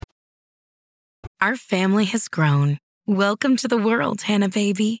Our family has grown. Welcome to the world, Hannah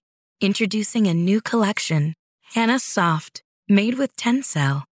baby. Introducing a new collection, Hannah Soft, made with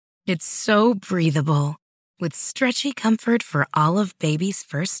Tencel. It's so breathable, with stretchy comfort for all of baby's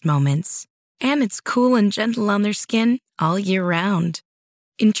first moments. And it's cool and gentle on their skin all year round.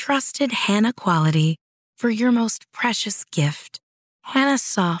 Entrusted Hannah quality for your most precious gift. Hannah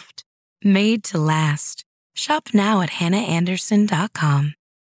Soft, made to last. Shop now at hannahanderson.com.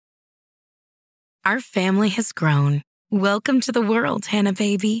 Our family has grown. Welcome to the world, Hannah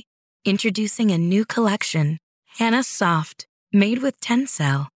baby. Introducing a new collection, Hannah Soft, made with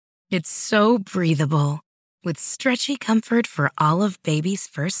Tencel. It's so breathable, with stretchy comfort for all of baby's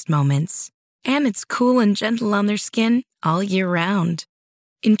first moments. And it's cool and gentle on their skin all year round.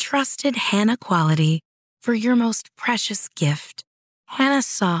 Entrusted Hannah quality for your most precious gift. Hannah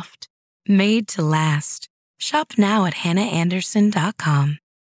Soft, made to last. Shop now at hannahanderson.com.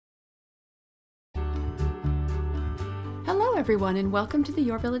 Hello, everyone, and welcome to the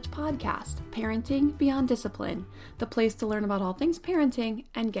Your Village podcast, Parenting Beyond Discipline, the place to learn about all things parenting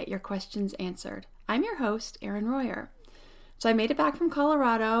and get your questions answered. I'm your host, Erin Royer. So I made it back from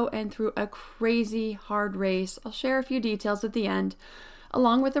Colorado, and through a crazy hard race, I'll share a few details at the end,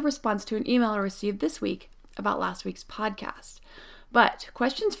 along with a response to an email I received this week about last week's podcast. But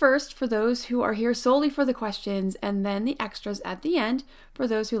questions first for those who are here solely for the questions, and then the extras at the end for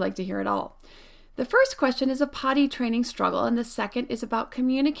those who like to hear it all. The first question is a potty training struggle, and the second is about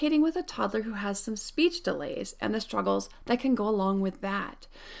communicating with a toddler who has some speech delays and the struggles that can go along with that.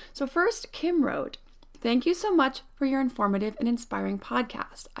 So first, Kim wrote, "Thank you so much for your informative and inspiring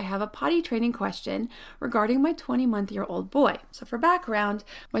podcast. I have a potty training question regarding my 20-month-old boy. So for background,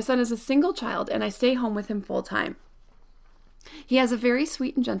 my son is a single child and I stay home with him full time. He has a very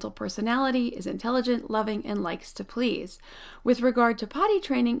sweet and gentle personality, is intelligent, loving, and likes to please. With regard to potty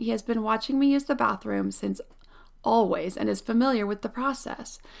training, he has been watching me use the bathroom since always and is familiar with the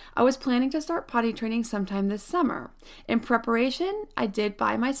process. I was planning to start potty training sometime this summer. In preparation, I did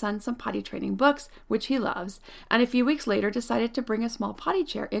buy my son some potty training books, which he loves, and a few weeks later decided to bring a small potty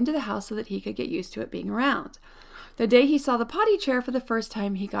chair into the house so that he could get used to it being around. The day he saw the potty chair for the first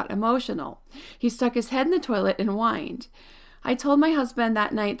time, he got emotional. He stuck his head in the toilet and whined. I told my husband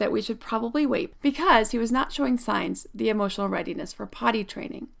that night that we should probably wait because he was not showing signs the emotional readiness for potty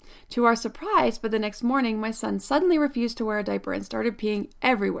training. To our surprise, by the next morning, my son suddenly refused to wear a diaper and started peeing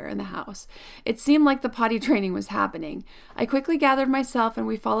everywhere in the house. It seemed like the potty training was happening. I quickly gathered myself and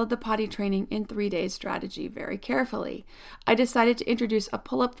we followed the potty training in 3 days strategy very carefully. I decided to introduce a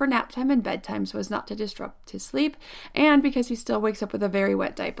pull-up for nap time and bedtime so as not to disrupt his sleep, and because he still wakes up with a very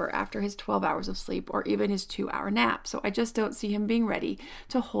wet diaper after his 12 hours of sleep or even his 2-hour nap, so I just don't see him being ready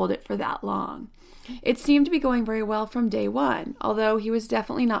to hold it for that long. It seemed to be going very well from day one. Although he was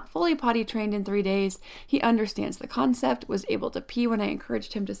definitely not fully potty trained in 3 days, he understands the concept, was able to pee when I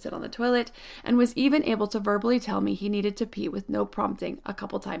encouraged him to sit on the toilet, and was even able to verbally tell me he needed to pee with no prompting a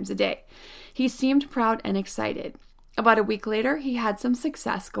couple times a day. He seemed proud and excited. About a week later, he had some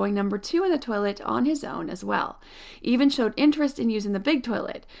success going number 2 in the toilet on his own as well. Even showed interest in using the big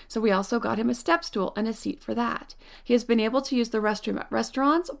toilet, so we also got him a step stool and a seat for that. He has been able to use the restroom at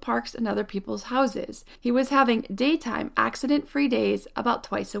restaurants, parks, and other people's houses. He was having daytime, accident-free days about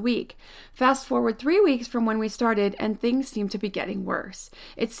twice a week. Fast forward 3 weeks from when we started, and things seem to be getting worse.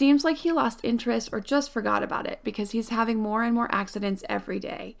 It seems like he lost interest or just forgot about it because he's having more and more accidents every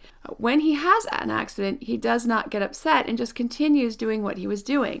day. When he has an accident, he does not get upset and just continues doing what he was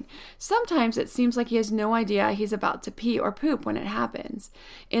doing. Sometimes it seems like he has no idea he's about to pee or poop when it happens.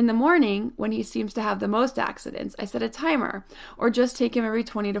 In the morning, when he seems to have the most accidents, I set a timer or just take him every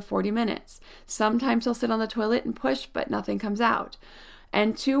 20 to 40 minutes. Sometimes he'll sit on the toilet and push, but nothing comes out.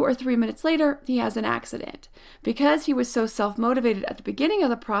 And 2 or 3 minutes later, he has an accident. Because he was so self-motivated at the beginning of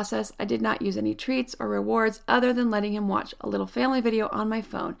the process, I did not use any treats or rewards other than letting him watch a little family video on my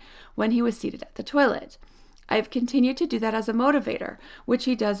phone when he was seated at the toilet. I have continued to do that as a motivator, which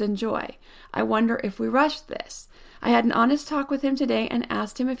he does enjoy. I wonder if we rushed this. I had an honest talk with him today and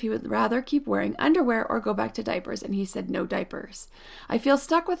asked him if he would rather keep wearing underwear or go back to diapers, and he said no diapers. I feel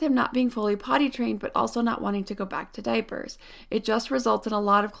stuck with him not being fully potty trained, but also not wanting to go back to diapers. It just results in a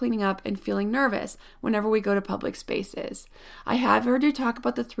lot of cleaning up and feeling nervous whenever we go to public spaces. I have heard you talk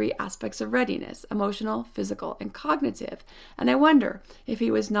about the 3 aspects of readiness: emotional, physical, and cognitive, and I wonder if he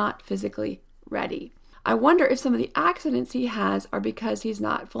was not physically ready. I wonder if some of the accidents he has are because he's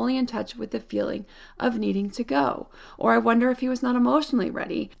not fully in touch with the feeling of needing to go. Or I wonder if he was not emotionally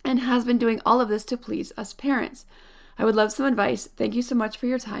ready and has been doing all of this to please us parents. I would love some advice. Thank you so much for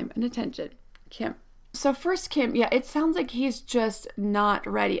your time and attention. Kim. So first, Kim, it sounds like he's just not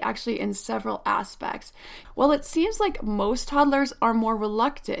ready, actually, in several aspects. Well, it seems like most toddlers are more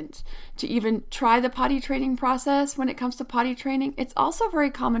reluctant to even try the potty training process when it comes to potty training. It's also very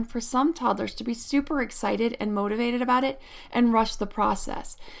common for some toddlers to be super excited and motivated about it and rush the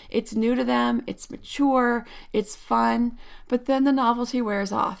process. It's new to them, it's mature, it's fun, but then the novelty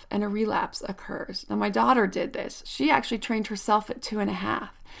wears off and a relapse occurs. Now, my daughter did this. She actually trained herself at 2.5.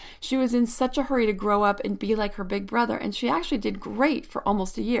 She was in such a hurry to grow up and be like her big brother, and she actually did great for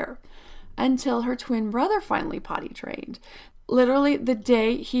almost a year until her twin brother finally potty trained. Literally, the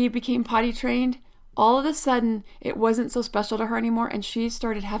day he became potty trained, all of a sudden, it wasn't so special to her anymore, and she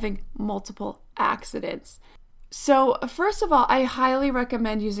started having multiple accidents. So first of all, I highly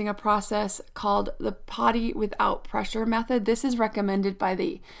recommend using a process called the potty without pressure method. This is recommended by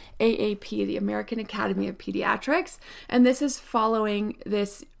the AAP, the American Academy of Pediatrics, and this is following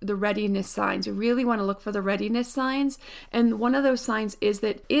the readiness signs. You really want to look for the readiness signs, and one of those signs is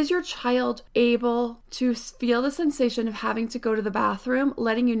your child able to feel the sensation of having to go to the bathroom,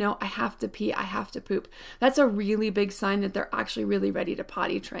 letting you know, I have to pee, I have to poop. That's a really big sign that they're actually really ready to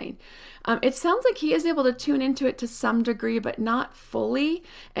potty train. It sounds like he is able to tune into it to some degree, but not fully.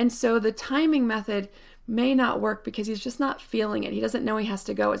 And so the timing method may not work because he's just not feeling it. He doesn't know he has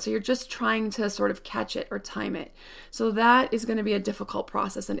to go. And so you're just trying to sort of catch it or time it. So that is going to be a difficult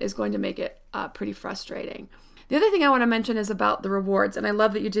process and is going to make it pretty frustrating. The other thing I want to mention is about the rewards, and I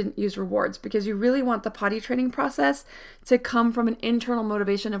love that you didn't use rewards because you really want the potty training process to come from an internal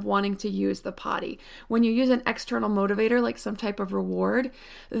motivation of wanting to use the potty. When you use an external motivator, like some type of reward,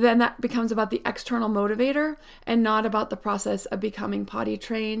 then that becomes about the external motivator and not about the process of becoming potty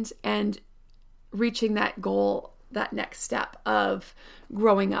trained and reaching that goal, that next step of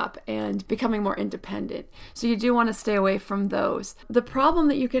growing up and becoming more independent. So you do want to stay away from those. The problem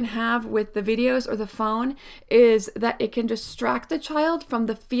that you can have with the videos or the phone is that it can distract the child from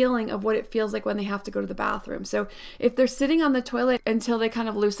the feeling of what it feels like when they have to go to the bathroom. So if they're sitting on the toilet until they kind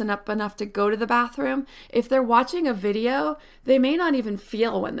of loosen up enough to go to the bathroom, if they're watching a video, they may not even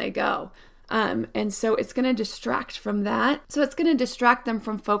feel when they go. And so it's going to distract from that. So it's going to distract them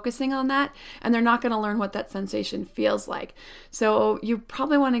from focusing on that, and they're not going to learn what that sensation feels like. So you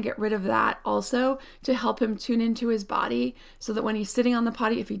probably want to get rid of that also to help him tune into his body so that when he's sitting on the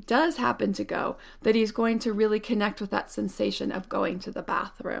potty, if he does happen to go, that he's going to really connect with that sensation of going to the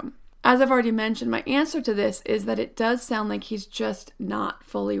bathroom. As I've already mentioned, my answer to this is that it does sound like he's just not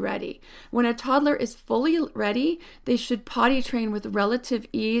fully ready. When a toddler is fully ready, they should potty train with relative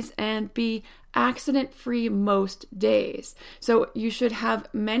ease and be accident-free most days. So you should have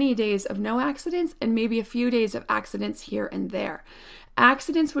many days of no accidents and maybe a few days of accidents here and there.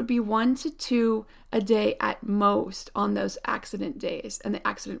 Accidents would be 1 to 2 a day at most on those accident days. And the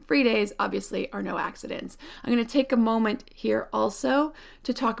accident-free days, obviously, are no accidents. I'm going to take a moment here also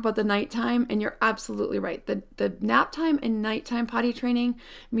to talk about the nighttime. And you're absolutely right. The nap time and nighttime potty training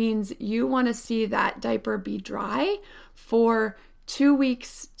means you want to see that diaper be dry for 2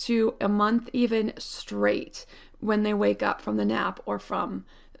 weeks to a month even straight when they wake up from the nap or from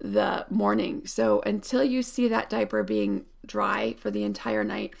the morning. So until you see that diaper being dry for the entire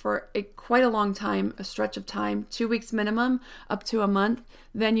night for quite a long time, a stretch of time, 2 weeks minimum, up to a month,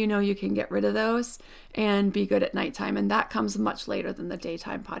 then you know you can get rid of those and be good at nighttime. And that comes much later than the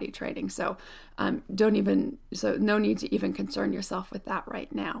daytime potty training. So no need to even concern yourself with that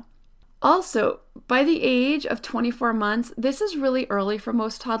right now. Also, by the age of 24 months, this is really early for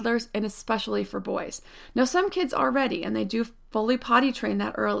most toddlers and especially for boys. Now, some kids are ready and they do fully potty train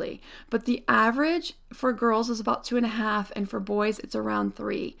that early, but the average for girls is about 2.5 and for boys it's around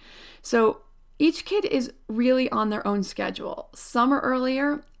 3. So each kid is really on their own schedule. Some are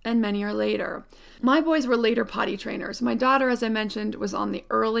earlier and many are later. My boys were later potty trainers. My daughter, as I mentioned, was on the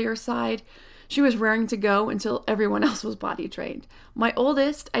earlier side. She was raring to go until everyone else was potty trained. My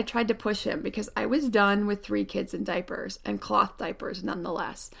oldest, I tried to push him because I was done with 3 kids in diapers and cloth diapers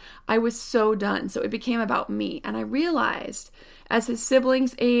nonetheless. I was so done. So it became about me. And I realized as his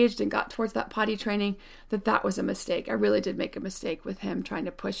siblings aged and got towards that potty training that was a mistake. I really did make a mistake with him trying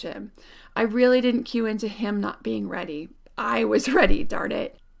to push him. I really didn't cue into him not being ready. I was ready, darn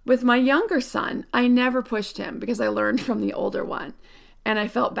it. With my younger son, I never pushed him because I learned from the older one. And I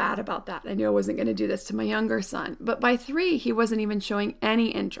felt bad about that. I knew I wasn't going to do this to my younger son. But by 3, he wasn't even showing any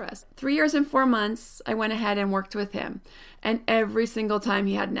interest. 3 years and 4 months, I went ahead and worked with him. And every single time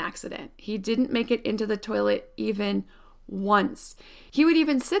he had an accident. He didn't make it into the toilet even once. He would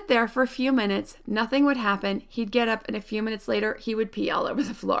even sit there for a few minutes. Nothing would happen. He'd get up and a few minutes later, he would pee all over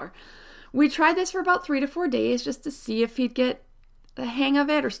the floor. We tried this for about 3 to 4 days just to see if he'd get the hang of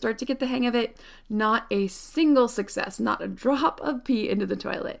it or start to get the hang of it. Not a single success, not a drop of pee into the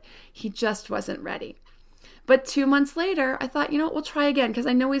toilet. He just wasn't ready. But 2 months later, I thought, we'll try again because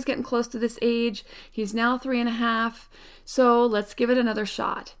I know he's getting close to this age. He's now 3.5, so let's give it another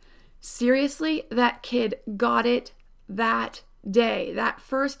shot. Seriously, that kid got it that day. That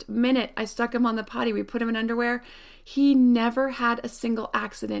first minute I stuck him on the potty, we put him in underwear. He never had a single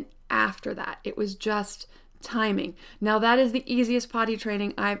accident after that. It was just timing. Now that is the easiest potty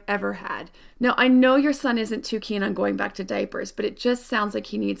training I've ever had. Now I know your son isn't too keen on going back to diapers, but it just sounds like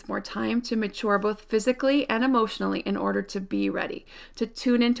he needs more time to mature both physically and emotionally in order to be ready, to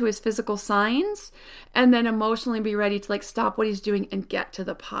tune into his physical signs and then emotionally be ready to stop what he's doing and get to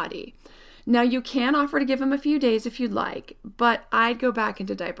the potty. Now you can offer to give him a few days if you'd like, but I'd go back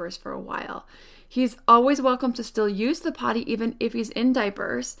into diapers for a while. He's always welcome to still use the potty even if he's in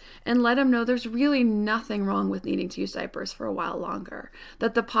diapers, and let him know there's really nothing wrong with needing to use diapers for a while longer.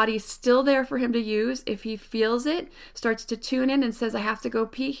 That the potty's still there for him to use. If he feels it, starts to tune in and says, I have to go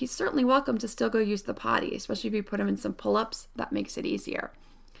pee, he's certainly welcome to still go use the potty, especially if you put him in some pull-ups, that makes it easier.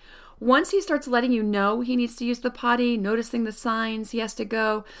 Once he starts letting you know he needs to use the potty, noticing the signs he has to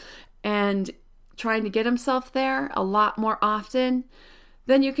go, and trying to get himself there a lot more often,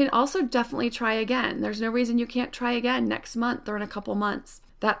 then you can also definitely try again. There's no reason you can't try again next month or in a couple months.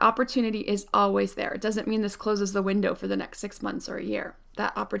 That opportunity is always there. It doesn't mean this closes the window for the next 6 months or a year.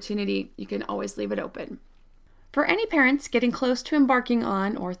 That opportunity, you can always leave it open. For any parents getting close to embarking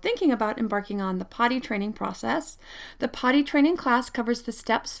on or thinking about embarking on the potty training process, the potty training class covers the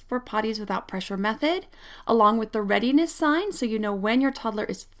steps for potties without pressure method, along with the readiness sign so you know when your toddler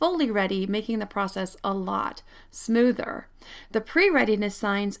is fully ready, making the process a lot smoother. The pre-readiness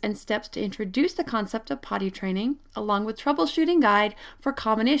signs and steps to introduce the concept of potty training, along with troubleshooting guide for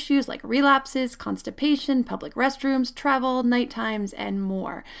common issues like relapses, constipation, public restrooms, travel, night times, and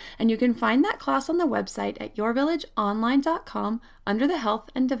more. And you can find that class on the website at yourvillageonline.com under the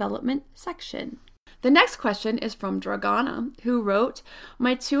Health and Development section. The next question is from Dragana, who wrote,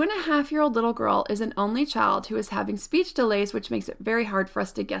 My 2.5-year-old little girl is an only child who is having speech delays, which makes it very hard for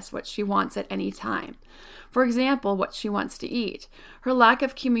us to guess what she wants at any time. For example, what she wants to eat. Her lack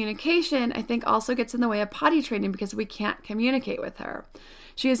of communication, I think, also gets in the way of potty training because we can't communicate with her.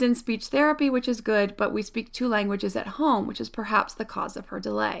 She is in speech therapy, which is good, but we speak 2 languages at home, which is perhaps the cause of her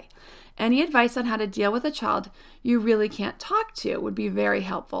delay. Any advice on how to deal with a child you really can't talk to would be very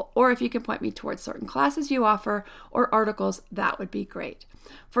helpful, or if you can point me towards certain classes you offer or articles, that would be great.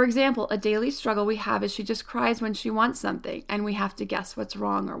 For example, a daily struggle we have is she just cries when she wants something, and we have to guess what's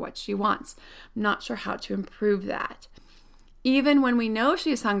wrong or what she wants. I'm not sure how to improve that. Even when we know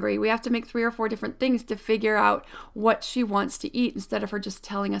she's hungry, we have to make 3 or 4 different things to figure out what she wants to eat instead of her just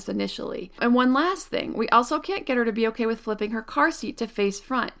telling us initially. And one last thing, we also can't get her to be okay with flipping her car seat to face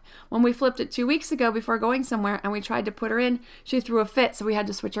front. When we flipped it 2 weeks ago before going somewhere and we tried to put her in, she threw a fit, so we had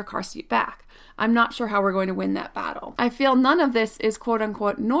to switch her car seat back. I'm not sure how we're going to win that battle. I feel none of this is quote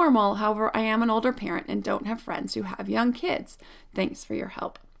unquote normal. However, I am an older parent and don't have friends who have young kids. Thanks for your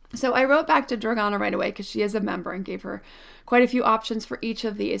help. So I wrote back to Dragana right away because she is a member and gave her quite a few options for each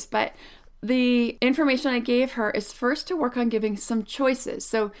of these. But the information I gave her is first to work on giving some choices.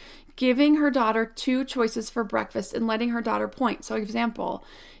 So giving her daughter 2 choices for breakfast and letting her daughter point. So example,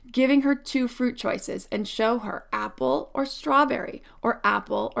 giving her 2 fruit choices and show her apple or strawberry or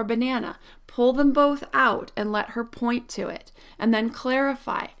apple or banana. Pull them both out and let her point to it and then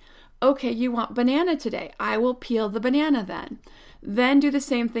clarify. Okay, you want banana today. I will peel the banana then. Then do the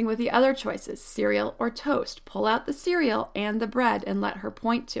same thing with the other choices, cereal or toast. Pull out the cereal and the bread and let her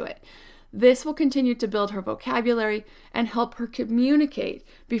point to it. This will continue to build her vocabulary and help her communicate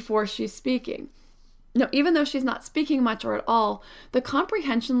before she's speaking. Now, even though she's not speaking much or at all, the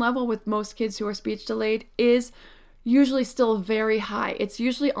comprehension level with most kids who are speech delayed is usually still very high. It's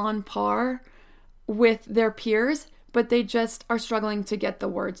usually on par with their peers, but they just are struggling to get the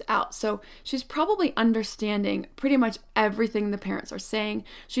words out. So she's probably understanding pretty much everything the parents are saying.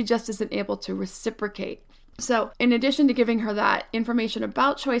 She just isn't able to reciprocate. So in addition to giving her that information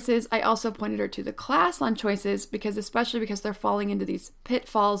about choices, I also pointed her to the class on choices especially because they're falling into these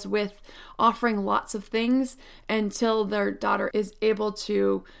pitfalls with offering lots of things until their daughter is able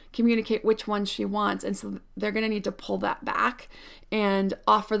to communicate which one she wants. And so they're going to need to pull that back and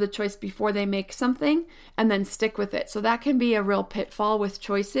offer the choice before they make something and then stick with it. So that can be a real pitfall with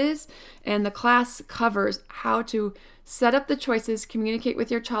choices. And the class covers how to set up the choices, communicate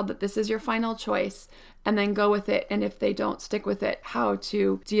with your child that this is your final choice, and then go with it. And if they don't stick with it, how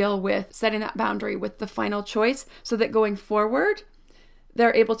to deal with setting that boundary with the final choice so that going forward,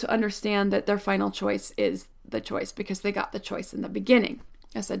 they're able to understand that their final choice is the choice because they got the choice in the beginning.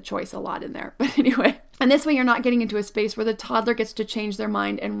 I said choice a lot in there, but anyway. And this way you're not getting into a space where the toddler gets to change their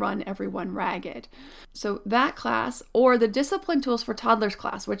mind and run everyone ragged. So that class, or the Discipline Tools for Toddlers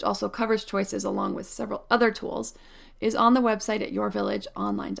class, which also covers choices along with several other tools, is on the website at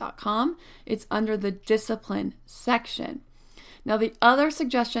yourvillageonline.com. It's under the discipline section. Now, the other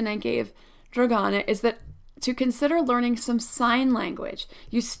suggestion I gave Dragana is that to consider learning some sign language.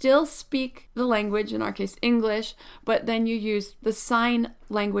 You still speak the language, in our case English, but then you use the sign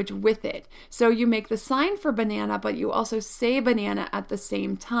language with it. So you make the sign for banana, but you also say banana at the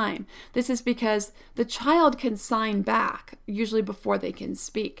same time. This is because the child can sign back, usually before they can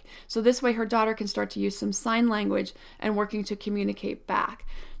speak. So this way her daughter can start to use some sign language and working to communicate back.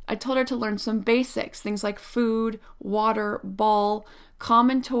 I told her to learn some basics, things like food, water, ball,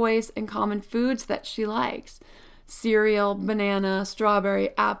 common toys, and common foods that she likes. Cereal, banana, strawberry,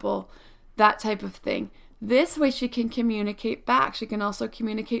 apple, that type of thing. This way she can communicate back. She can also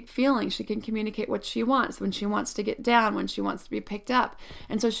communicate feelings. She can communicate what she wants, when she wants to get down, when she wants to be picked up.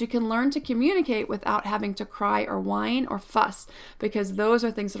 And so she can learn to communicate without having to cry or whine or fuss, because those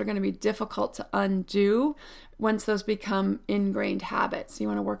are things that are going to be difficult to undo once those become ingrained habits. You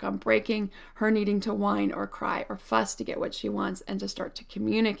want to work on breaking her needing to whine or cry or fuss to get what she wants and to start to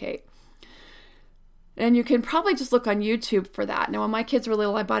communicate. And you can probably just look on YouTube for that. Now, when my kids were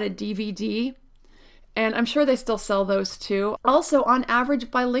little, I bought a DVD, and I'm sure they still sell those too. Also, on average,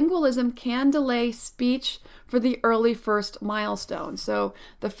 bilingualism can delay speech for the early first milestone. So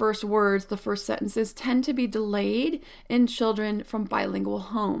the first words, the first sentences tend to be delayed in children from bilingual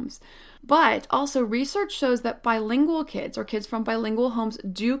homes. But also research shows that bilingual kids or kids from bilingual homes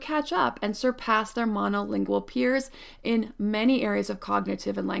do catch up and surpass their monolingual peers in many areas of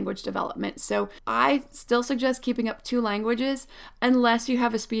cognitive and language development. So I still suggest keeping up 2 languages unless you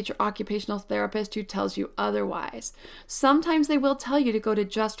have a speech or occupational therapist who tells you otherwise. Sometimes they will tell you to go to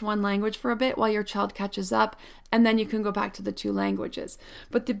just 1 language for a bit while your child catches up, and then you can go back to the 2 languages.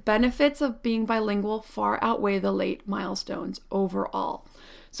 But the benefits of being bilingual far outweigh the late milestones overall.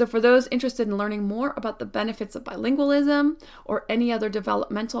 So for those interested in learning more about the benefits of bilingualism or any other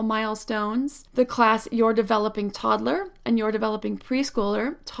developmental milestones, the class Your Developing Toddler and Your Developing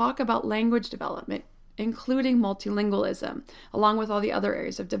Preschooler talk about language development, including multilingualism, along with all the other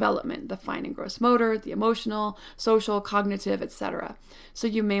areas of development, the fine and gross motor, the emotional, social, cognitive, etc. So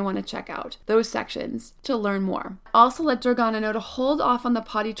you may want to check out those sections to learn more. Also, let Dragana know to hold off on the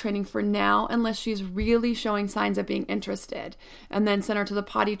potty training for now unless she's really showing signs of being interested, and then send her to the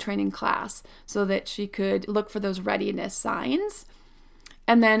potty training class so that she could look for those readiness signs.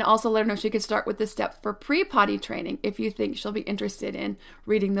 And then also let her know she could start with the step for pre-potty training if you think she'll be interested in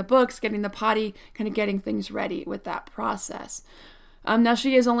reading the books, getting the potty, kind of getting things ready with that process. Now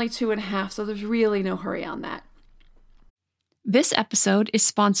she is only 2.5, so there's really no hurry on that. This episode is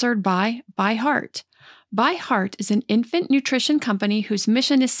sponsored by ByHeart. ByHeart is an infant nutrition company whose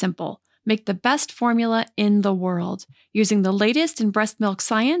mission is simple: make the best formula in the world. Using the latest in breast milk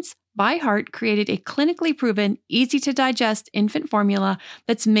science, ByHeart created a clinically proven, easy-to-digest infant formula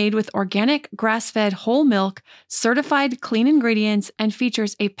that's made with organic, grass-fed whole milk, certified clean ingredients, and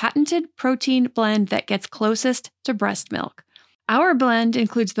features a patented protein blend that gets closest to breast milk. Our blend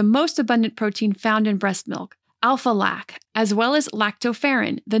includes the most abundant protein found in breast milk, alpha-lac, as well as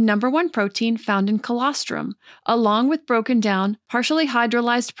lactoferrin, the #1 protein found in colostrum, along with broken down, partially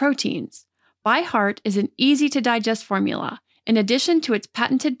hydrolyzed proteins. ByHeart is an easy-to-digest formula. In addition to its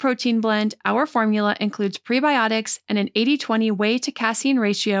patented protein blend, our formula includes prebiotics and an 80-20 whey to casein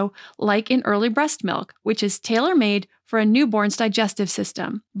ratio like in early breast milk, which is tailor-made for a newborn's digestive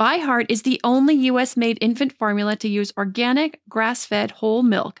system. ByHeart is the only U.S.-made infant formula to use organic, grass-fed whole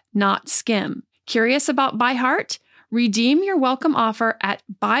milk, not skim. Curious about ByHeart? Redeem your welcome offer at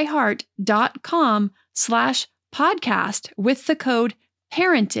byheart.com/podcast with the code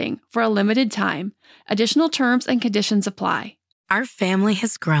PARENTING for a limited time. Additional terms and conditions apply. Our family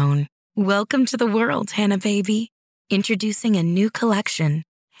has grown. Welcome to the world, Hannah baby. Introducing a new collection,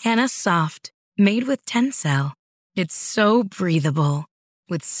 Hannah Soft, made with Tencel. It's so breathable,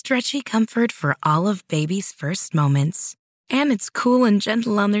 with stretchy comfort for all of baby's first moments. And it's cool and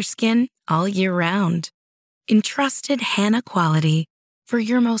gentle on their skin all year round. Entrusted Hannah quality for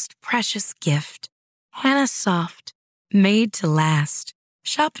your most precious gift. Hannah Soft, made to last.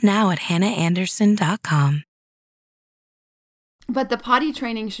 Shop now at hannahanderson.com. But the potty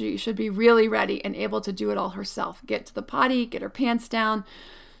training, she should be really ready and able to do it all herself. Get to the potty, get her pants down,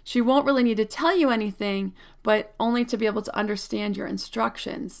 She won't really need to tell you anything, but only to be able to understand your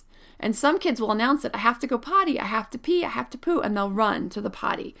instructions. And some kids will announce it. I have to go potty, I have to pee, I have to poo, and they'll run to the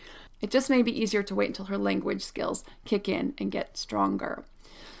potty. It just may be easier to wait until her language skills kick in and get stronger.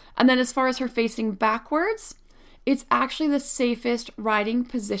 And then as far as her facing backwards, it's actually the safest riding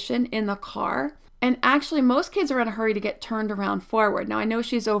position in the car. And actually, most kids are in a hurry to get turned around forward. Now, I know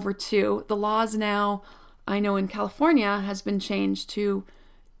she's over 2. The laws now, I know in California, has been changed to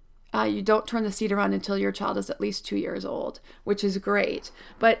you don't turn the seat around until your child is at least 2 years old, which is great.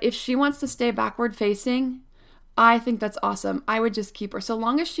 But if she wants to stay backward facing, I think that's awesome. I would just keep her. So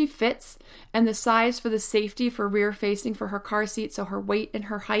long as she fits and the size for the safety for rear facing for her car seat, so her weight and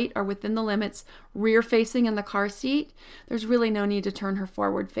her height are within the limits rear facing in the car seat, there's really no need to turn her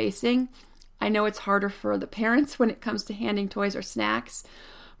forward facing. I know it's harder for the parents when it comes to handing toys or snacks,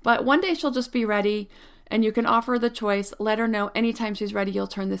 but one day she'll just be ready and you can offer her the choice. Let her know anytime she's ready, you'll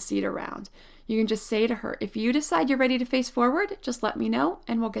turn the seat around. You can just say to her, if you decide you're ready to face forward, just let me know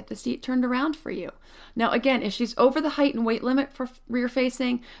and we'll get the seat turned around for you. Now, again, if she's over the height and weight limit for rear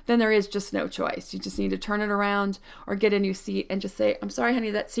facing, then there is just no choice. You just need to turn it around or get a new seat and just say, I'm sorry, honey,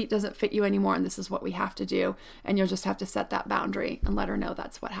 that seat doesn't fit you anymore and this is what we have to do. And you'll just have to set that boundary and let her know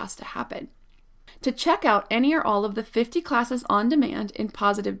that's what has to happen. To check out any or all of the 50 classes on demand in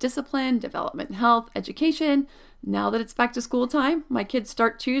positive discipline, development and health, education, now that it's back to school time, my kids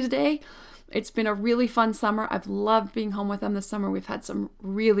start Tuesday. It's been a really fun summer. I've loved being home with them this summer. We've had some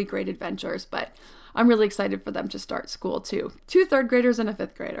really great adventures, but I'm really excited for them to start school too. 2 third graders and a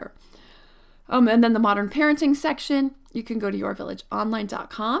 5th grader. And then the modern parenting section, you can go to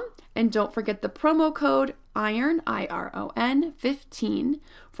yourvillageonline.com and don't forget the promo code IRON, IRON 15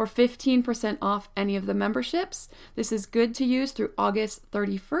 for 15% off any of the memberships. This is good to use through August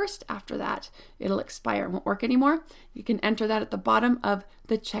 31st. After that, it'll expire and won't work anymore. You can enter that at the bottom of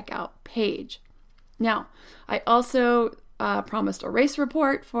the checkout page. Now, I also promised a race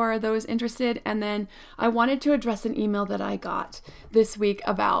report for those interested, and then I wanted to address an email that I got this week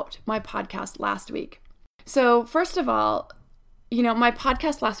about my podcast last week. So first of all, my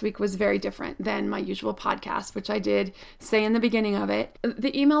podcast last week was very different than my usual podcast, which I did say in the beginning of it.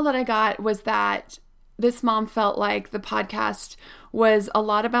 The email that I got was that this mom felt like the podcast was a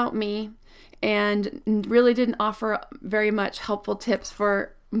lot about me and really didn't offer very much helpful tips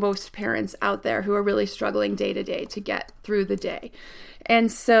for most parents out there who are really struggling day to day to get through the day.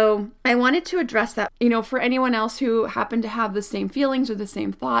 And so I wanted to address that, for anyone else who happened to have the same feelings or the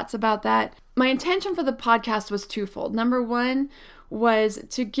same thoughts about that. My intention for the podcast was twofold. Number one was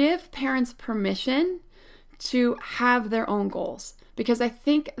to give parents permission to have their own goals, because I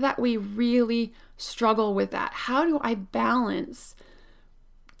think that we really struggle with that. How do I balance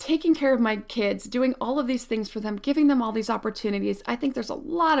taking care of my kids, doing all of these things for them, giving them all these opportunities? I think there's a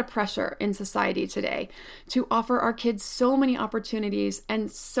lot of pressure in society today to offer our kids so many opportunities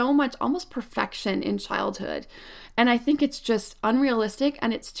and so much almost perfection in childhood. And I think it's just unrealistic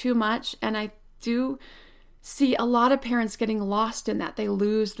and it's too much. And I do see a lot of parents getting lost in that. They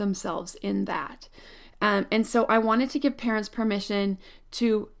lose themselves in that. And so I wanted to give parents permission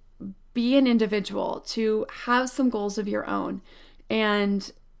to be an individual, to have some goals of your own,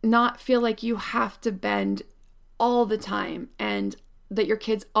 and not feel like you have to bend all the time and that your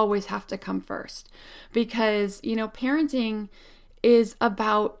kids always have to come first. Because, parenting is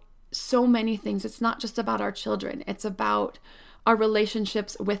about so many things. It's not just about our children. It's about our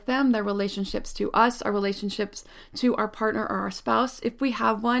relationships with them, their relationships to us, our relationships to our partner or our spouse, if we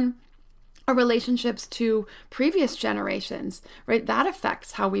have one, our relationships to previous generations, right? That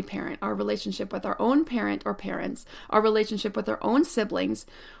affects how we parent. Our relationship with our own parent or parents, our relationship with our own siblings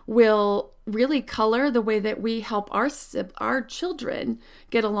will really color the way that we help our children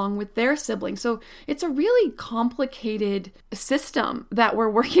get along with their siblings. So it's a really complicated system that we're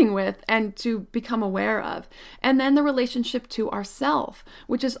working with and to become aware of. And then the relationship to ourself,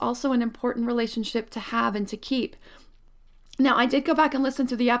 which is also an important relationship to have and to keep. Now, I did go back and listen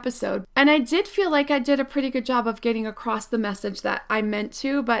to the episode, and I did feel like I did a pretty good job of getting across the message that I meant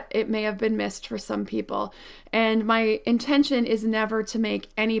to, but it may have been missed for some people. And my intention is never to make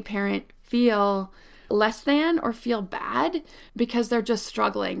any parent feel less than or feel bad because they're just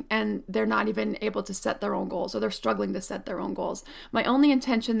struggling and they're not even able to set their own goals, or they're struggling to set their own goals. My only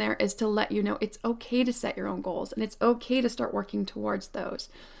intention there is to let you know it's okay to set your own goals, and it's okay to start working towards those.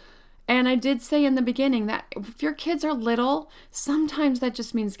 And I did say in the beginning that if your kids are little, sometimes that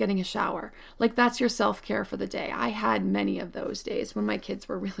just means getting a shower. Like, that's your self-care for the day. I had many of those days when my kids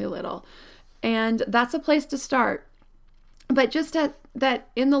were really little. And that's a place to start. But just that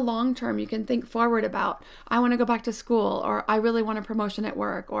in the long term, you can think forward about, I want to go back to school, or I really want a promotion at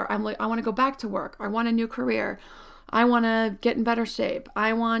work, or I want to go back to work, or I want a new career. I want to get in better shape.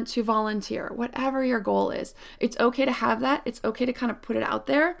 I want to volunteer. Whatever your goal is, it's okay to have that. It's okay to kind of put it out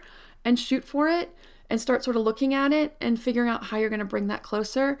there and shoot for it and start sort of looking at it and figuring out how you're going to bring that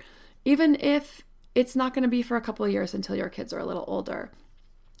closer, even if it's not going to be for a couple of years until your kids are a little older.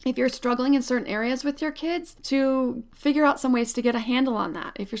 If you're struggling in certain areas with your kids, to figure out some ways to get a handle on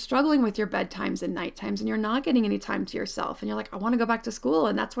that. If you're struggling with your bedtimes and night times and you're not getting any time to yourself and you're like, I want to go back to school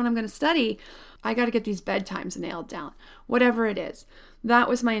and that's when I'm going to study, I got to get these bedtimes nailed down. Whatever it is. That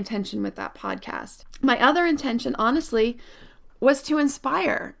was my intention with that podcast. My other intention, honestly, was to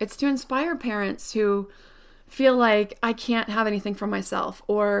inspire. It's to inspire parents who feel like I can't have anything for myself,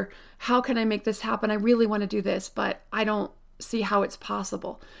 or how can I make this happen? I really want to do this, but I don't see how it's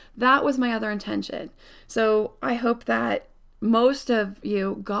possible. That was my other intention. So I hope that most of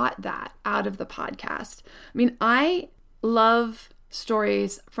you got that out of the podcast. I mean, I love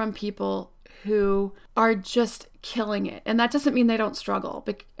stories from people who are just killing it. And that doesn't mean they don't struggle.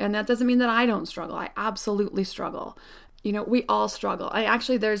 And that doesn't mean that I don't struggle. I absolutely struggle. You know, we all struggle.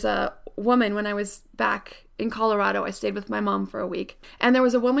 There's a woman, when I was back in Colorado, I stayed with my mom for a week. And there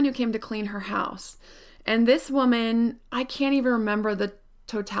was a woman who came to clean her house. And this woman, I can't even remember the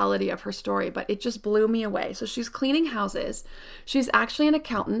totality of her story, but it just blew me away. So she's cleaning houses. She's actually an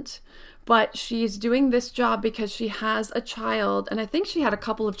accountant, but she's doing this job because she has a child, and I think she had a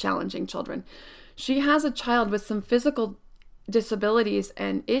couple of challenging children. She has a child with some physical disabilities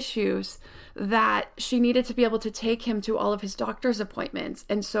and issues that she needed to be able to take him to all of his doctor's appointments.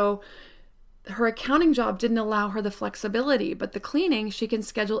 And so her accounting job didn't allow her the flexibility, but the cleaning, she can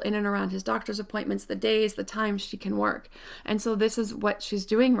schedule in and around his doctor's appointments, the days, the times she can work. And so this is what she's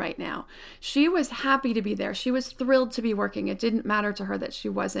doing right now. She was happy to be there. She was thrilled to be working. It didn't matter to her that she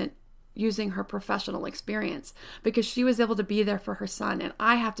wasn't using her professional experience, because she was able to be there for her son. And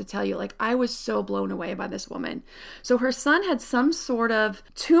I have to tell you, like, I was so blown away by this woman. So her son had some sort of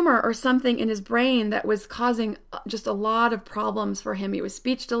tumor or something in his brain that was causing just a lot of problems for him. He was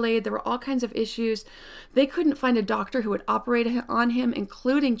speech delayed. There were all kinds of issues. They couldn't find a doctor who would operate on him,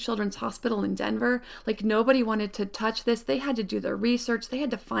 including Children's Hospital in Denver. Like, nobody wanted to touch this. They had to do their research. They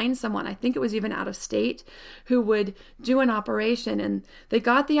had to find someone, I think it was even out of state, who would do an operation. And they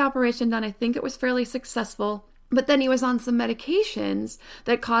got the operation done. I think it was fairly successful, but then he was on some medications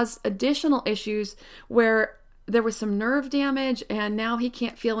that caused additional issues where there was some nerve damage, and now he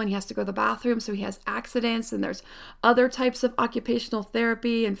can't feel when he has to go to the bathroom, so he has accidents, and there's other types of occupational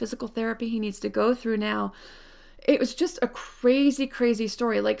therapy and physical therapy he needs to go through now. It was just a crazy, crazy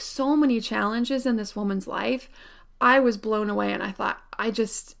story. Like, so many challenges in this woman's life. I was blown away, and I thought,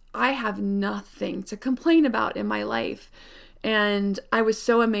 I have nothing to complain about in my life. And I was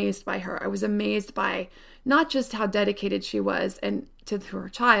so amazed by her. I was amazed by not just how dedicated she was and to her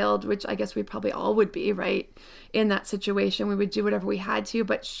child, which I guess we probably all would be, right? In that situation, we would do whatever we had to,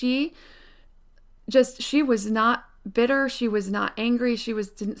 but she was not bitter. She was not angry.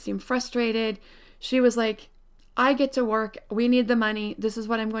 Didn't seem frustrated. She was like, I get to work. We need the money. This is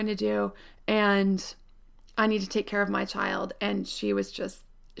what I'm going to do. And I need to take care of my child. And she was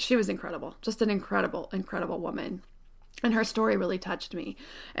incredible. Just an incredible, incredible woman. And her story really touched me.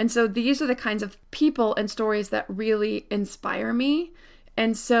 And so these are the kinds of people and stories that really inspire me.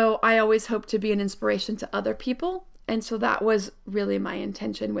 And so I always hope to be an inspiration to other people. And so that was really my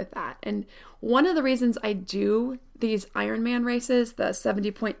intention with that. And one of the reasons I do these Ironman races, the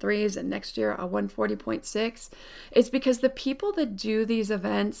 70.3s and next year a 140.6, is because the people that do these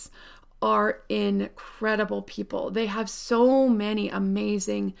events are incredible people. They have so many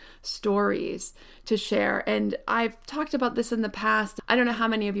amazing stories to share. And I've talked about this in the past. I don't know how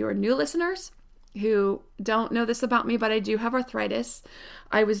many of you are new listeners who don't know this about me, but I do have arthritis.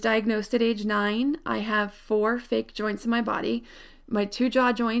 I was diagnosed at age 9. I have 4 fake joints in my body, my 2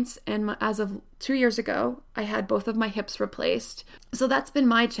 jaw joints, and as of 2 years ago, I had both of my hips replaced. So that's been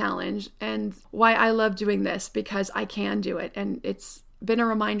my challenge and why I love doing this, because I can do it. And it's been a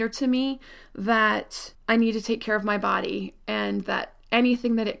reminder to me that I need to take care of my body, and that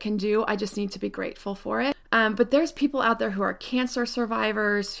anything that it can do, I just need to be grateful for it. But there's people out there who are cancer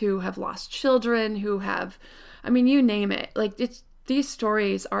survivors, who have lost children, who have, you name it. Like, these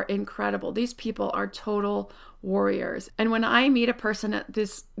stories are incredible. These people are total warriors. And when I meet a person at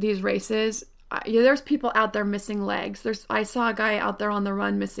these races, there's people out there missing legs. I saw a guy out there on the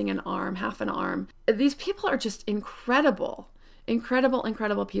run missing an arm, half an arm. These people are just incredible. Incredible,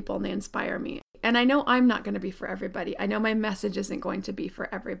 incredible people, and they inspire me. And I know I'm not going to be for everybody. I know my message isn't going to be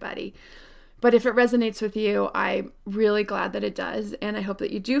for everybody. But if it resonates with you, I'm really glad that it does. And I hope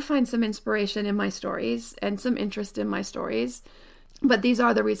that you do find some inspiration in my stories and some interest in my stories. But these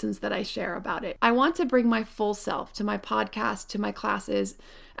are the reasons that I share about it. I want to bring my full self to my podcast, to my classes.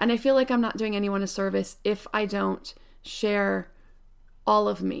 And I feel like I'm not doing anyone a service if I don't share all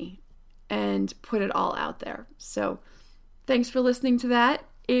of me and put it all out there. So thanks for listening to that.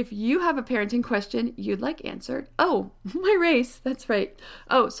 If you have a parenting question you'd like answered, my race, that's right.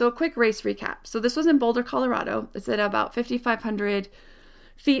 So a quick race recap. So this was in Boulder, Colorado. It's at about 5,500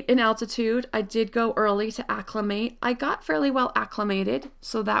 feet in altitude. I did go early to acclimate. I got fairly well acclimated,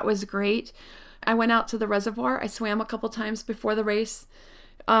 so that was great. I went out to the reservoir. I swam a couple times before the race.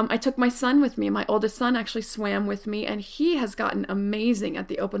 I took my son with me. My oldest son actually swam with me, and he has gotten amazing at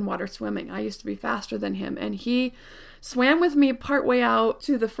the open water swimming. I used to be faster than him, and he swam with me partway out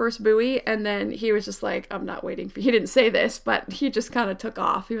to the first buoy, and then he was just like, I'm not waiting for you. He didn't say this, but he just kind of took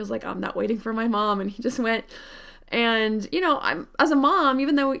off. He was like, I'm not waiting for my mom, and he just went. And, I'm as a mom,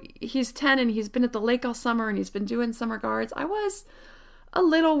 even though he's 10 and he's been at the lake all summer and he's been doing summer guards, I was a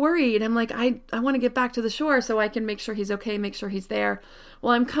little worried. I'm like, I want to get back to the shore so I can make sure he's okay, make sure he's there.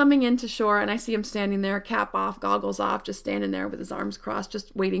 Well, I'm coming into shore and I see him standing there, cap off, goggles off, just standing there with his arms crossed,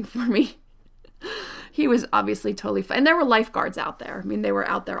 just waiting for me. He was obviously totally fine. And there were lifeguards out there. I mean, they were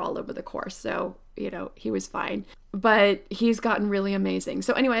out there all over the course. So, he was fine. But he's gotten really amazing.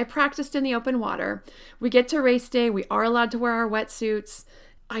 So anyway, I practiced in the open water. We get to race day. We are allowed to wear our wetsuits.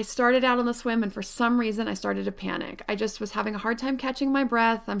 I started out on the swim, and for some reason, I started to panic. I just was having a hard time catching my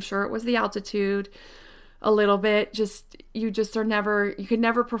breath. I'm sure it was the altitude a little bit. You could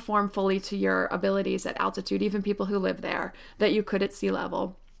never perform fully to your abilities at altitude, even people who live there, that you could at sea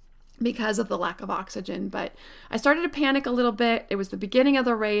level, because of the lack of oxygen. But I started to panic a little bit. It was the beginning of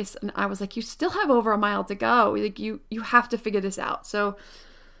the race, and I was like, you still have over a mile to go. Like, you have to figure this out. So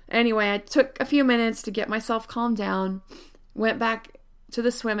anyway, I took a few minutes to get myself calmed down, went back to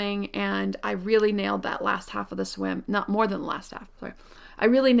the swimming, and I really nailed that last half of the swim. Not more than the last half, sorry. I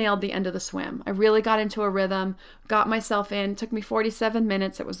really nailed the end of the swim. I really got into a rhythm, got myself in. It took me 47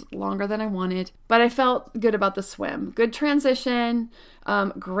 minutes. It was longer than I wanted, but I felt good about the swim. Good transition,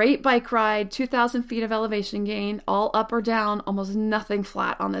 great bike ride, 2,000 feet of elevation gain, all up or down, almost nothing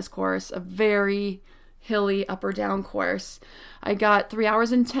flat on this course, a very hilly up or down course. I got 3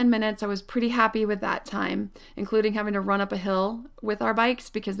 hours and 10 minutes. I was pretty happy with that time, including having to run up a hill with our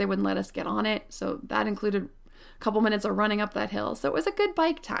bikes because they wouldn't let us get on it. So that included couple minutes of running up that hill. So it was a good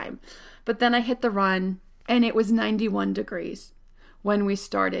bike time. But then I hit the run, and it was 91 degrees when I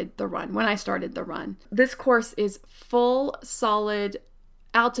started the run. This course is full, solid,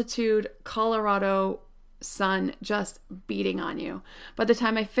 altitude, Colorado sun just beating on you. By the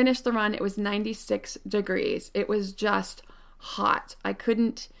time I finished the run, it was 96 degrees. It was just hot. I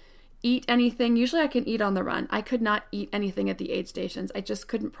couldn't eat anything. Usually I can eat on the run. I could not eat anything at the aid stations. I just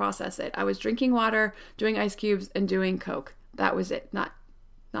couldn't process it. I was drinking water, doing ice cubes, and doing Coke. That was it. Not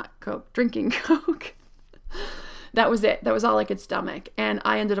Coke, drinking Coke. That was it. That was all I could stomach. And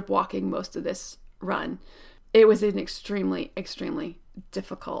I ended up walking most of this run. It was an extremely, extremely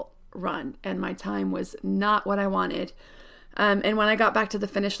difficult run, and my time was not what I wanted. And when I got back to the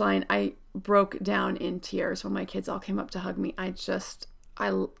finish line, I broke down in tears when my kids all came up to hug me. I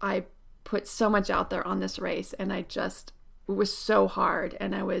put so much out there on this race, and it was so hard.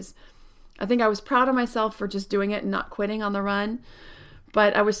 And I think I was proud of myself for just doing it and not quitting on the run,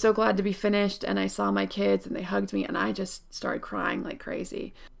 but I was so glad to be finished. And I saw my kids and they hugged me, and I just started crying like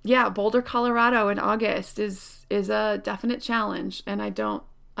crazy. Yeah. Boulder, Colorado in August is a definite challenge. And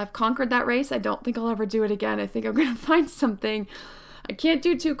I've conquered that race. I don't think I'll ever do it again. I think I'm going to find something. I can't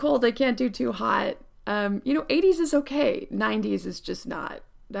do too cold. I can't do too hot. 80s is okay. 90s is just not.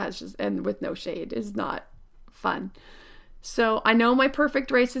 And with no shade, is not fun. So I know my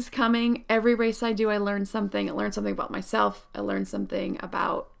perfect race is coming. Every race I do, I learn something. I learn something about myself. I learn something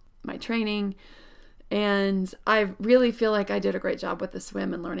about my training. And I really feel like I did a great job with the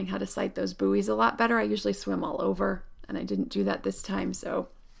swim and learning how to sight those buoys a lot better. I usually swim all over, and I didn't do that this time. So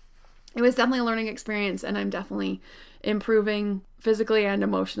it was definitely a learning experience, and I'm definitely improving physically and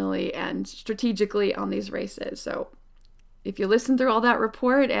emotionally and strategically on these races. So if you listen through all that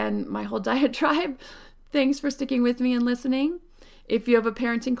report and my whole diatribe, thanks for sticking with me and listening. If you have a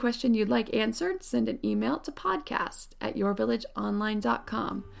parenting question you'd like answered, send an email to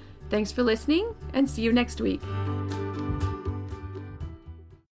podcast@yourvillageonline.com. Thanks for listening, and see you next week.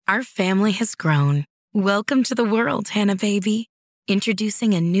 Our family has grown. Welcome to the world, Hannah baby.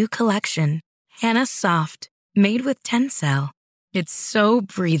 Introducing a new collection, Hannah Soft, made with Tencel. It's so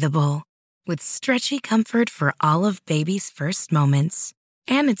breathable, with stretchy comfort for all of baby's first moments.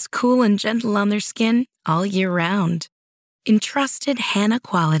 And it's cool and gentle on their skin all year round. Entrusted Hannah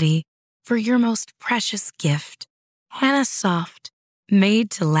quality for your most precious gift. Hannah Soft,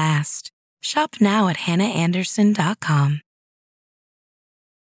 made to last. Shop now at hannahanderson.com.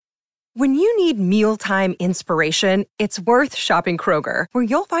 When you need mealtime inspiration, it's worth shopping Kroger, where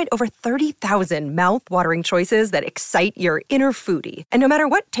you'll find over 30,000 mouth-watering choices that excite your inner foodie. And no matter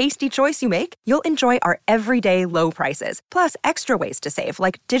what tasty choice you make, you'll enjoy our everyday low prices, plus extra ways to save,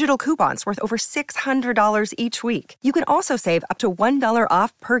 like digital coupons worth over $600 each week. You can also save up to $1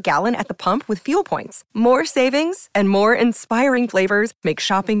 off per gallon at the pump with fuel points. More savings and more inspiring flavors make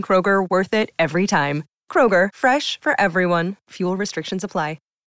shopping Kroger worth it every time. Kroger, fresh for everyone. Fuel restrictions apply.